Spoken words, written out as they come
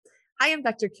I am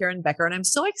Dr. Karen Becker, and I'm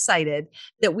so excited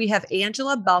that we have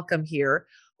Angela Balcom here,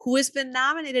 who has been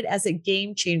nominated as a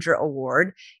Game Changer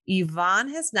Award. Yvonne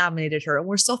has nominated her, and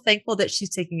we're so thankful that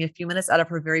she's taking a few minutes out of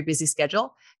her very busy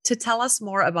schedule to tell us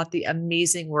more about the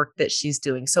amazing work that she's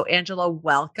doing. So, Angela,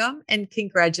 welcome and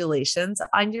congratulations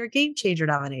on your Game Changer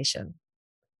nomination.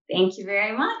 Thank you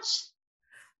very much.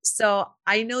 So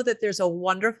I know that there's a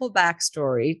wonderful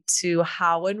backstory to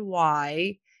how and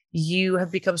why you have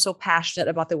become so passionate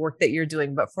about the work that you're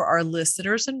doing. But for our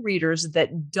listeners and readers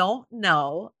that don't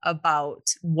know about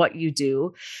what you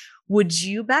do, would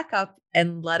you back up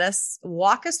and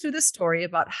walk us through the story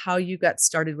about how you got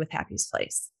started with Happy's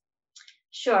Place?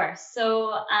 Sure.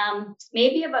 So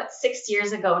maybe about 6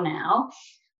 years ago now,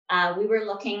 we were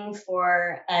looking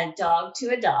for a dog to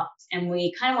adopt, and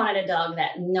we kind of wanted a dog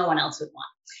that no one else would want.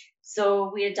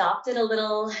 So we adopted a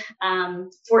little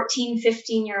 14,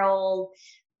 15-year-old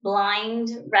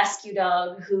blind rescue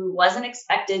dog who wasn't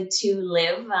expected to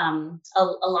live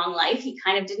a long life. He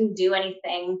kind of didn't do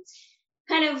anything,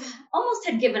 kind of almost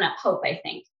had given up hope, I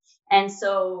think. And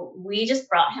so we just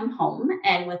brought him home,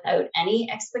 and without any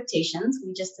expectations,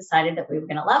 we just decided that we were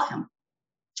going to love him.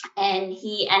 And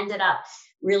he ended up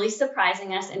really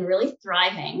surprising us and really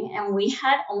thriving. And we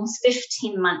had almost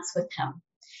 15 months with him.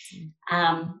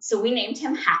 So we named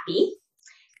him Happy,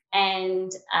 and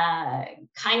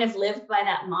kind of lived by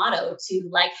that motto to,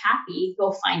 like happy,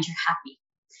 go find your happy.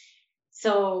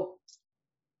 So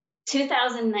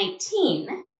 2019,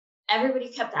 everybody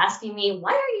kept asking me,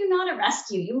 why are you not a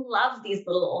rescue? You love these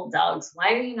little old dogs.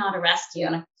 Why are you not a rescue?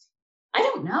 And I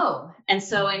don't know. And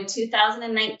so in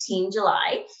 2019,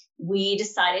 July, we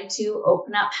decided to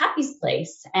open up Happy's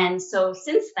Place. And so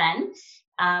since then,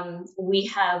 we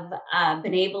have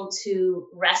been able to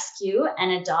rescue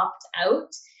and adopt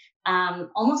out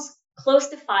almost close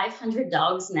to 500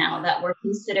 dogs now that were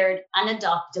considered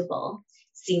unadoptable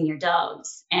senior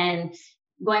dogs. And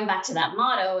going back to that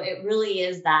motto, it really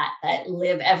is that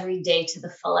live every day to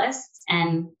the fullest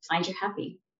and find your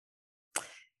happy.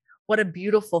 What a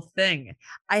beautiful thing.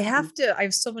 I have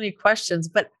so many questions,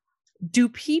 but do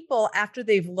people, after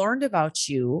they've learned about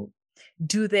you,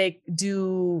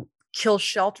 do kill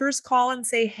shelters call and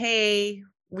say, hey,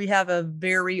 we have a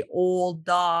very old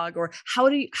dog? Or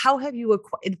how have you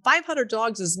acquired 500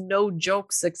 dogs is no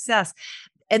joke success.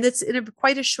 And it's in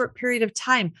quite a short period of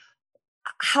time.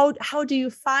 How do you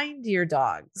find your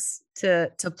dogs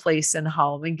to place and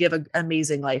home and give an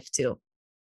amazing life to?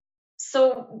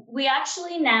 So we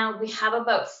have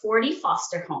about 40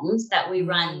 foster homes that we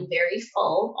run very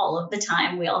full all of the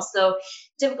time. We also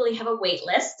typically have a wait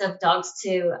list of dogs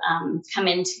to come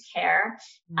into care.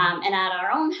 And at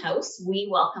our own house, we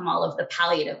welcome all of the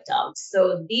palliative dogs.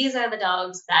 So these are the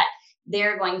dogs that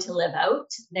they're going to live out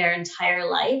their entire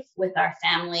life with our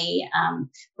family.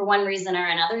 For one reason or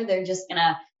another, they're just going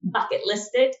to bucket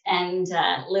list it and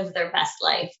live their best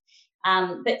life.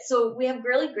 But so we have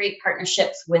really great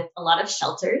partnerships with a lot of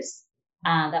shelters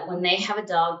that when they have a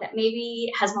dog that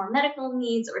maybe has more medical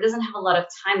needs or doesn't have a lot of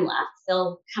time left,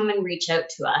 they'll come and reach out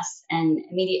to us, and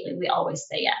immediately we always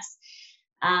say yes.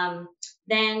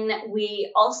 Then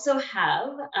we also have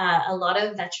a lot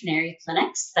of veterinary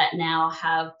clinics that now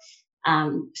have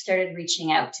started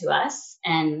reaching out to us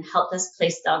and helped us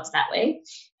place dogs that way.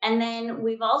 And then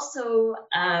we've also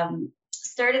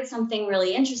started something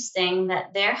really interesting,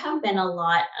 that there have been a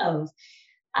lot of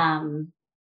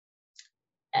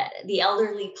the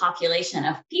elderly population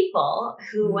of people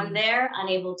who, when they're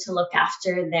unable to look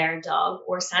after their dog,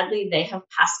 or sadly they have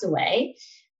passed away,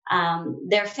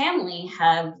 their family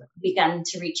have begun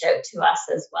to reach out to us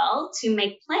as well to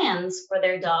make plans for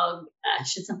their dog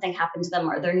should something happen to them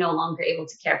or they're no longer able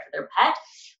to care for their pet.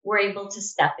 We're able to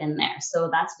step in there. So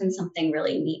that's been something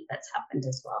really neat that's happened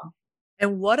as well.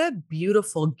 And what a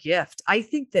beautiful gift. I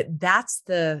think that that's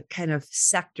the kind of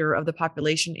sector of the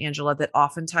population, Angela, that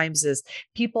oftentimes is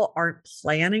people aren't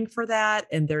planning for that,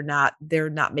 and they're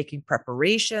not making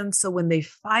preparations. So when they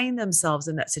find themselves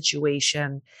in that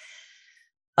situation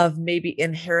of maybe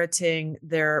inheriting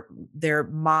their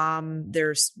mom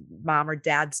or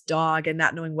dad's dog and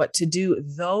not knowing what to do,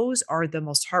 those are the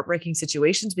most heartbreaking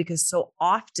situations, because so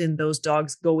often those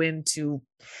dogs go into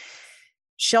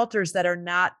shelters that are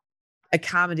not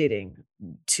accommodating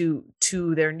to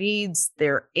their needs,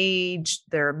 their age,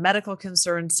 their medical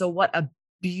concerns. So what a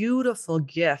beautiful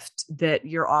gift that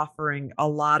you're offering a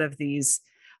lot of these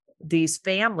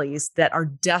families that are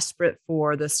desperate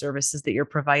for the services that you're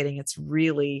providing. It's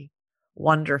really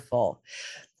wonderful.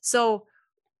 So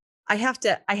I have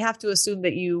to assume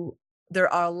that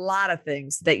there are a lot of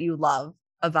things that you love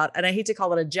about, and I hate to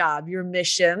call it a job, your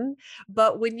mission,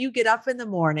 but when you get up in the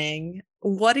morning,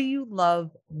 what do you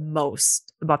love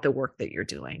most about the work that you're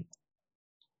doing?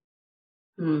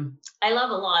 Hmm. I love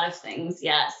a lot of things.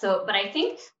 Yeah. So, but I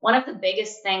think one of the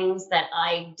biggest things that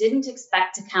I didn't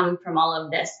expect to come from all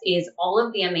of this is all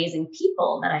of the amazing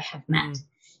people that I have met. Mm,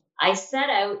 I set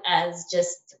out as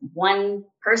just one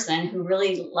person who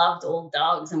really loved old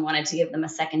dogs and wanted to give them a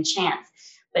second chance.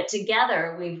 But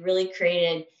together, we've really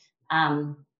created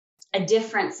um, a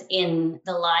difference in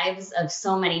the lives of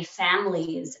so many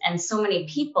families and so many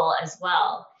people as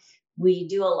well. We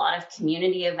do a lot of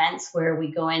community events where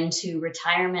we go into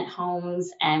retirement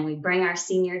homes and we bring our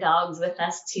senior dogs with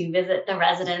us to visit the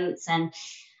residents. And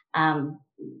um,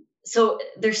 so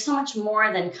there's so much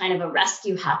more than kind of a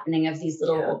rescue happening of these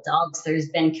little yeah. old dogs. There's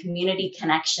been community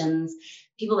connections,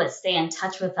 people that stay in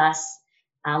touch with us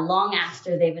long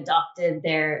after they've adopted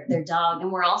their dog,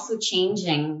 and we're also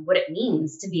changing what it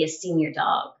means to be a senior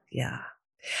dog. Yeah.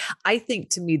 I think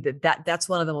to me that's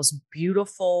one of the most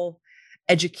beautiful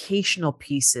educational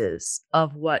pieces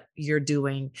of what you're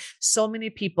doing. So many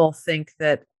people think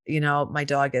that, my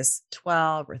dog is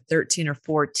 12 or 13 or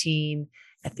 14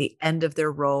 at the end of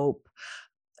their rope.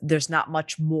 There's not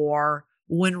much more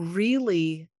when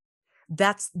really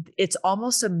it's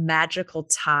almost a magical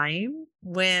time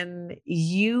when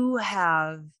you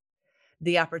have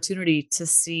the opportunity to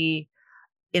see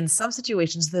in some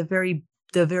situations the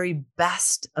very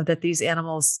best that these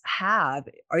animals have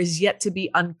is yet to be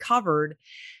uncovered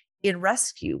in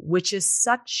rescue, which is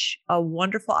such a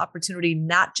wonderful opportunity,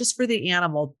 not just for the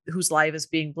animal whose life is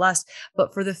being blessed,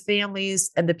 but for the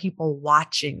families and the people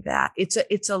watching that. It's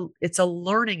a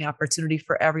learning opportunity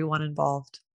for everyone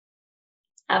involved.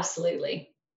 Absolutely.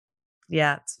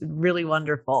 Yeah, it's really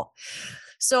wonderful.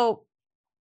 So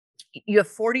you have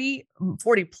 40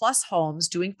 plus homes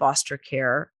doing foster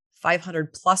care,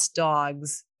 500 plus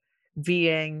dogs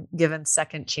being given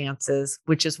second chances,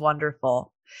 which is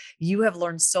wonderful. You have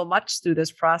learned so much through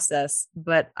this process,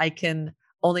 but I can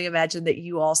only imagine that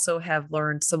you also have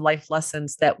learned some life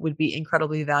lessons that would be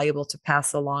incredibly valuable to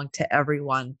pass along to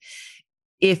everyone.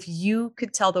 If you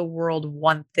could tell the world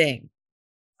one thing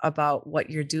about what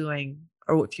you're doing,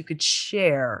 or if you could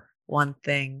share one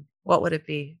thing, what would it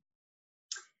be?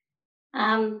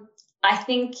 Um, I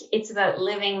think it's about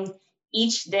living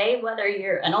each day, whether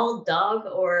you're an old dog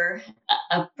or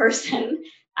a person.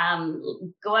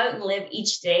 Go out and live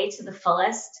each day to the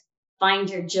fullest. Find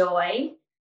your joy,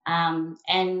 and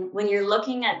when you're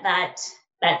looking at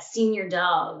that senior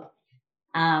dog,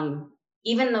 um,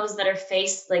 even those that are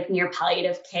faced like near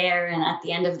palliative care and at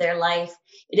the end of their life,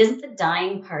 it isn't the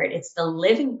dying part; it's the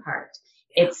living part.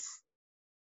 Yeah. It's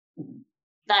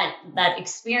that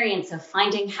experience of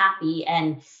finding happy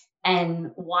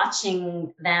and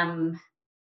watching them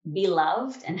be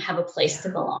loved and have a place Yeah. to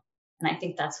belong. And I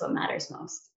think that's what matters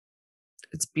most.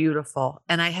 It's beautiful.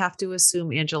 And I have to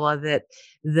assume, Angela, that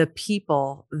the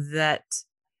people that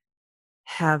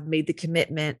have made the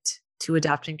commitment to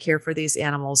adopt and care for these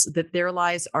animals, that their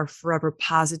lives are forever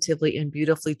positively and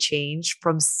beautifully changed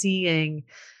from seeing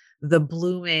the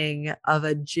blooming of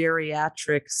a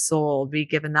geriatric soul be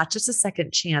given not just a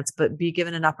second chance, but be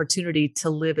given an opportunity to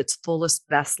live its fullest,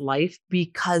 best life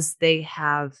because they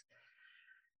have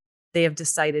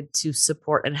decided to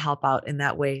support and help out in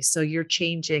that way. So you're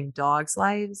changing dogs'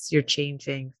 lives, you're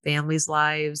changing families'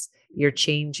 lives, you're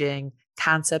changing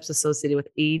concepts associated with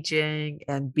aging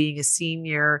and being a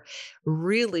senior.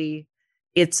 Really,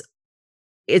 it's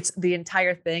it's the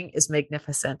entire thing is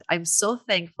magnificent. I'm so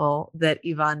thankful that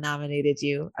Yvonne nominated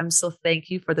you. I'm so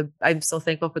thankful for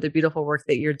the beautiful work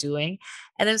that you're doing.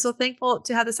 And I'm so thankful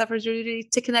to have this opportunity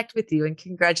to connect with you. And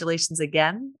congratulations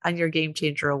again on your Game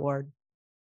Changer Award.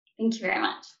 Thank you very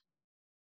much.